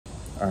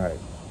Alright,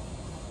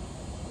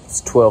 it's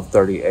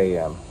 12:30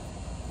 a.m.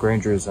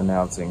 Granger is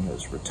announcing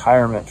his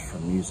retirement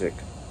from music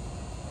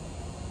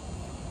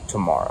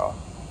tomorrow.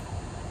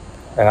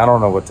 And I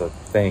don't know what to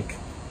think.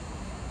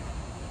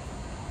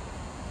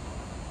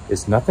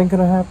 Is nothing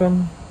gonna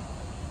happen?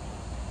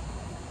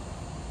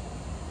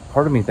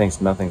 Part of me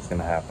thinks nothing's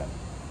gonna happen.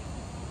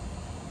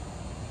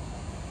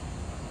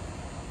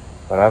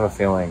 But I have a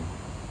feeling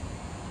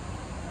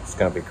it's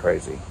gonna be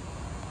crazy.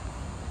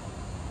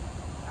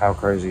 How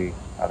crazy,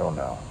 I don't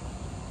know.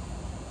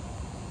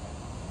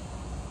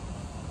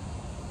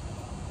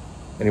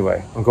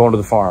 Anyway, I'm going to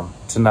the farm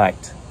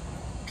tonight.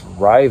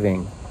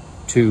 Driving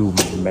to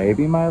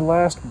maybe my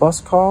last bus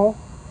call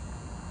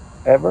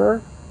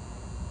ever?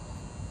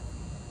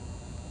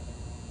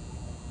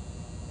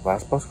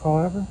 Last bus call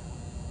ever?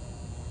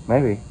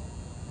 Maybe.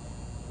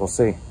 We'll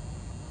see.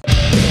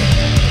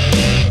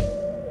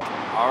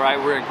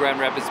 Alright, we're in Grand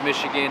Rapids,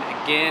 Michigan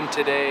again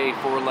today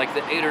for like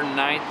the 8th or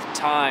 9th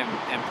time,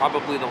 and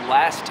probably the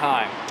last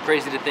time. It's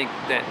crazy to think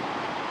that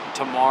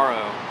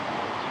tomorrow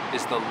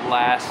is the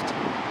last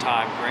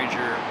time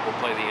Granger will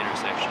play the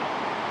intersection.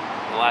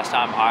 The last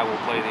time I will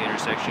play the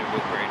intersection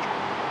with Granger.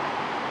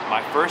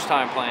 My first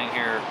time playing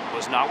here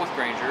was not with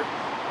Granger,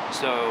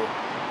 so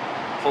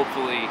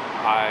hopefully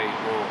I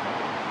will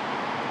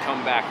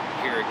come back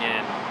here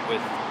again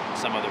with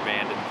some other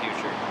band in the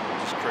future.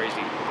 It's just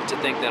crazy to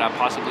think that I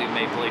possibly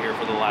may play here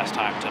for the last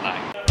time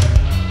tonight.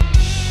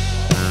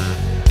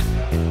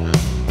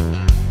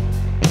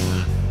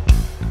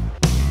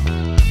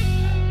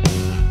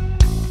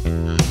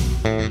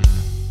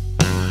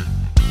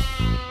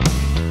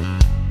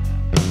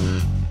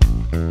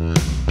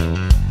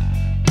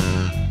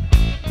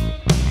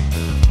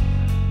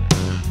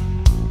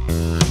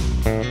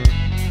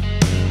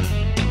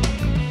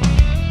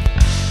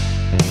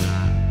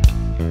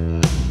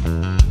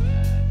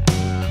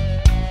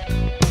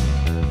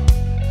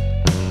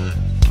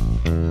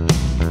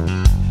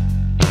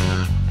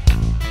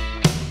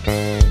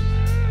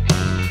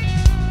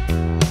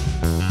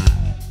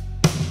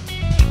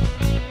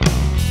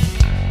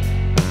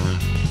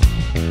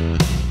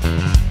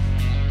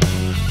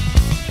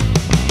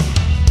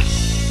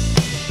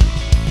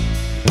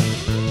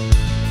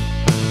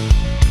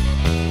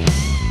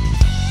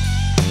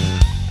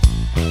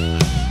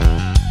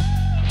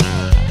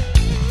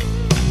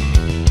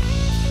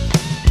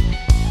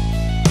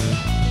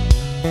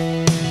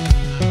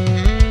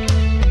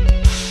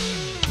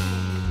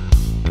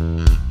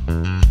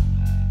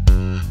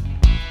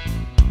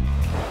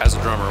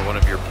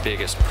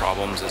 Biggest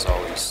problems is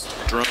always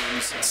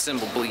drums and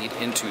cymbal bleed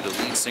into the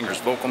lead singer's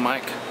vocal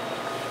mic,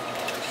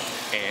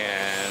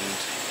 and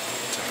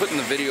putting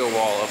the video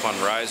wall up on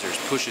risers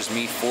pushes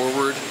me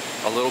forward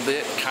a little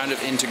bit, kind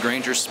of into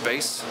Granger's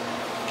space,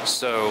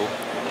 so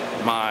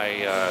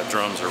my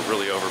drums are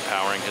really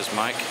overpowering his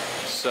mic.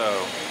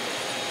 So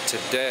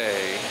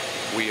today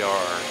we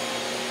are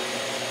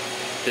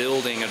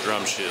building a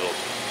drum shield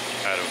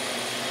out of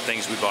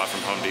things we bought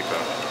from Home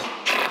Depot.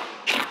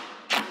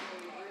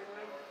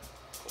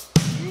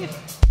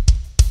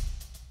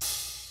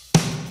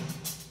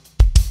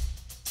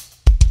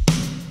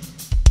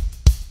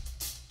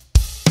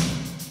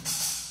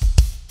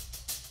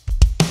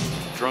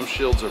 Drum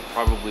shields are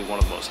probably one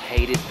of the most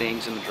hated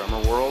things in the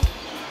drummer world.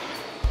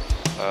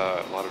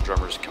 A lot of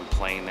drummers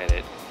complain that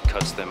it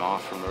cuts them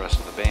off from the rest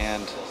of the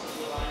band,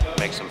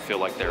 makes them feel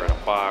like they're in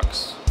a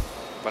box.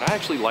 But I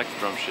actually like the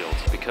drum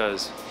shields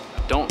because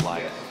I don't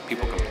like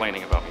people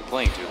complaining about me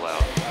playing too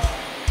loud.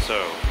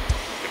 So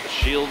if the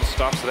shield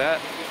stops that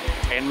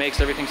and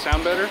makes everything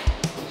sound better,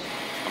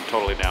 I'm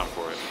totally down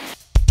for it.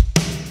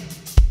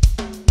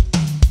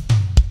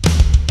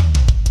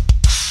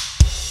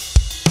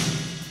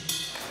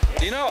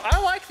 You know, I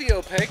like the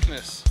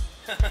opaqueness.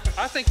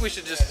 I think we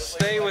should just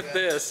stay with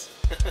this.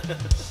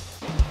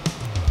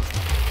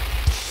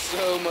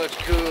 So much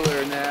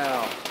cooler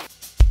now.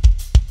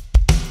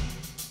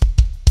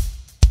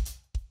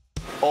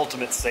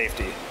 Ultimate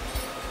safety.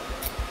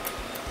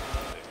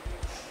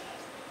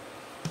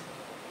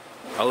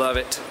 I love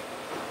it.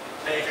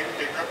 Hey,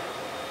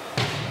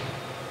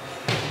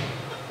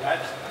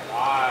 That's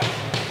wide.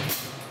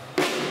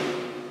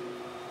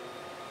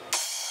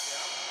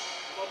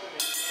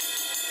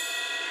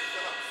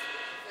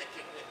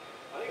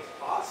 I think it's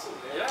awesome,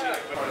 man. Yeah.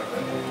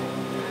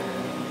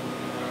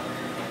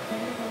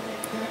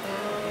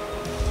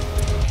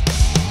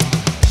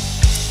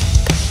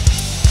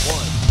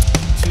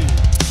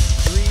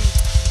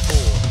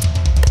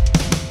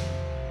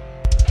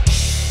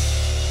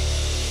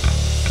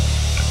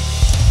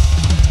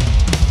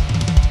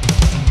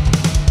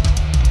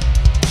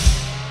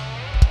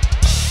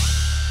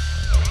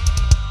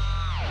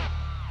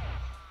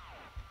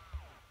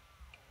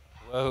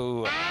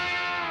 Whoa.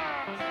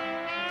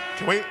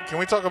 Can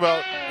we talk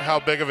about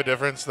how big of a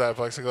difference that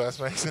plexiglass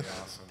makes?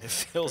 Awesome. It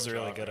feels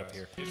really good up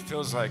here. It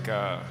feels like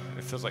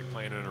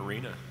playing in an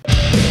arena.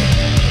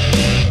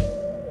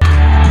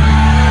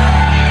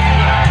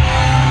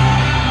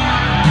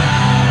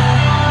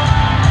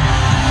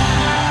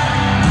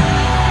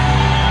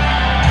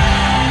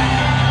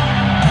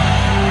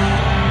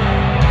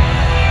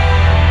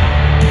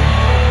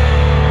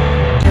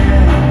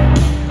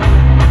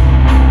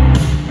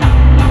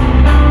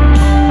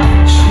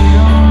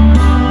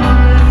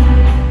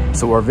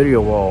 our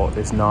video wall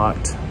is not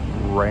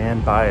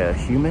ran by a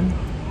human.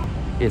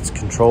 It's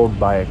controlled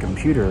by a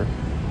computer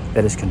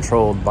that is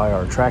controlled by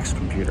our tracks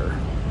computer.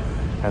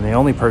 And the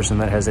only person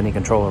that has any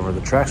control over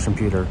the tracks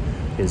computer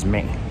is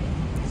me.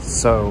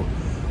 So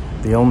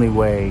the only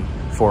way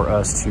for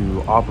us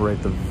to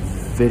operate the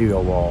video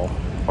wall,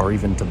 or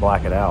even to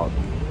black it out,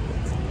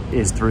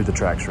 is through the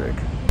tracks rig.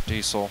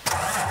 Diesel.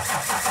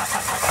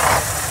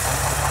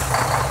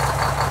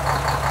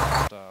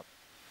 Stop.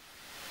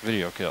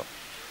 Video kill.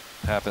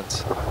 Happens.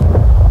 Stay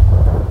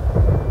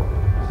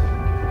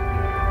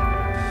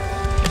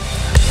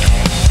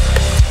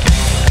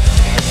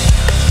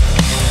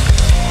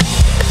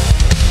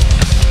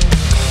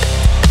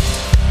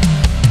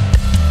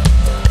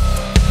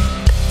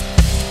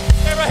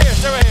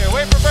right here.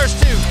 Wait for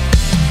verse 2.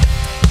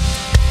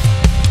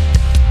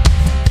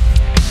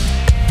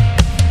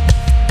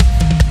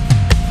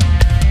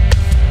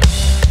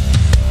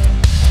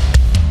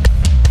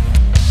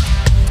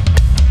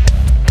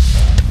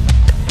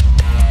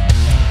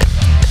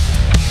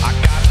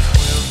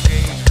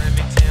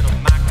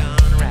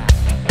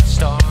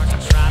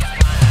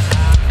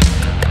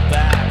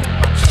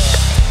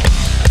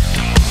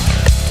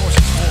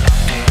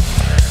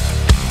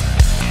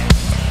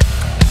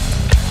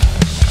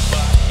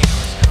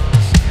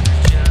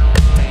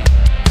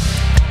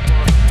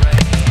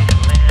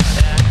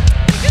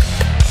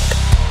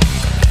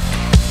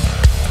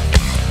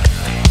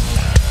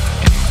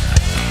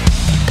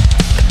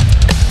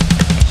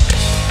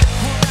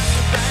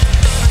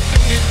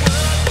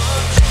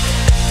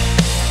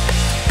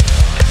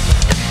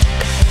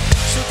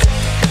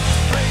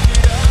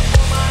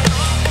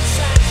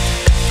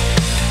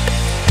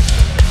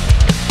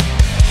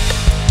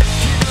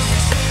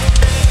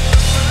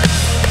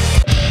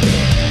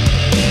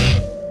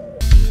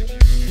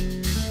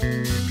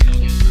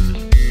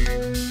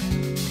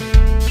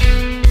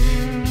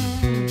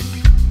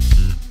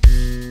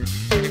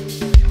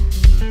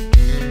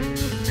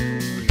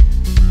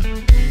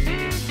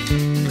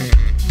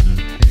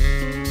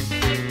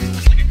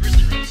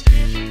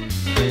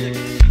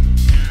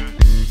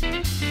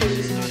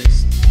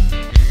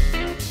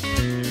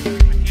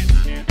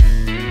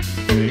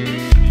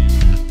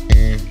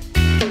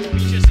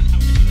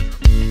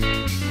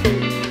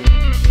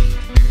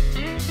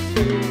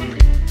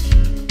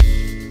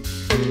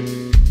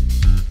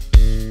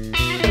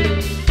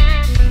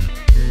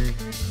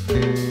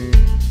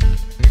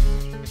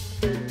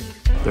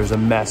 There's a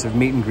massive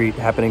meet and greet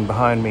happening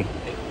behind me.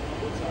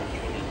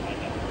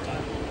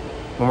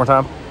 One more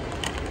time.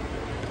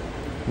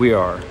 We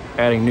are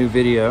adding new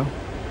video.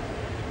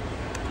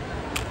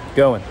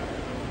 Going.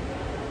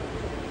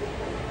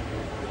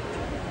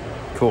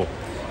 Cool.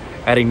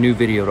 Adding new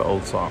video to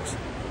old songs.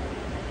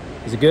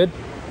 Is it good?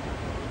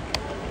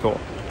 Cool.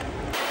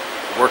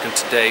 Working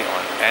today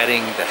on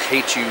adding the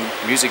Hate You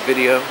music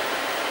video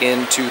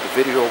into the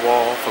video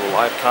wall for the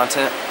live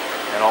content.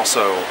 And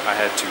also, I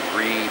had to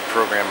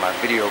reprogram my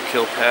video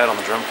kill pad on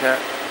the DrumCat.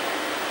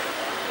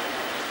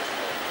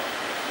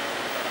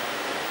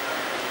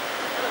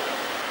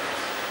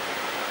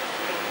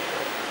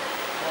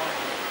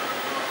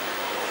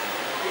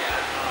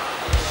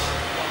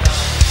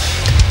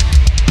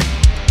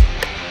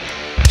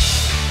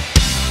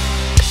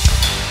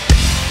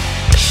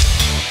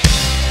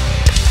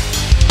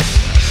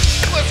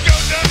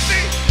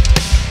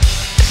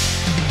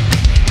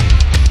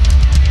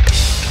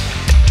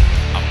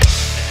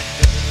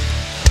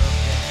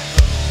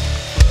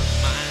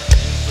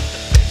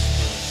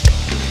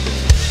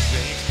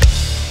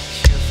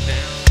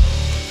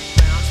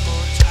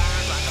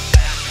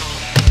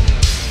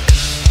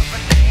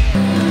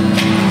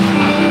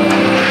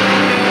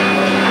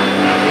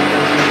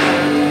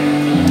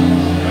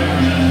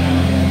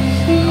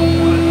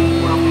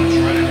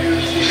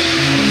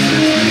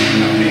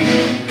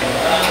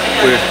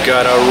 We've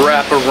got a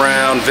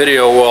wraparound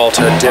video wall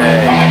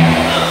today.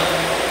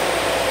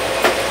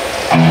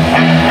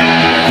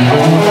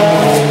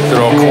 Good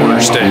old corner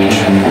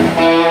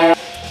stage.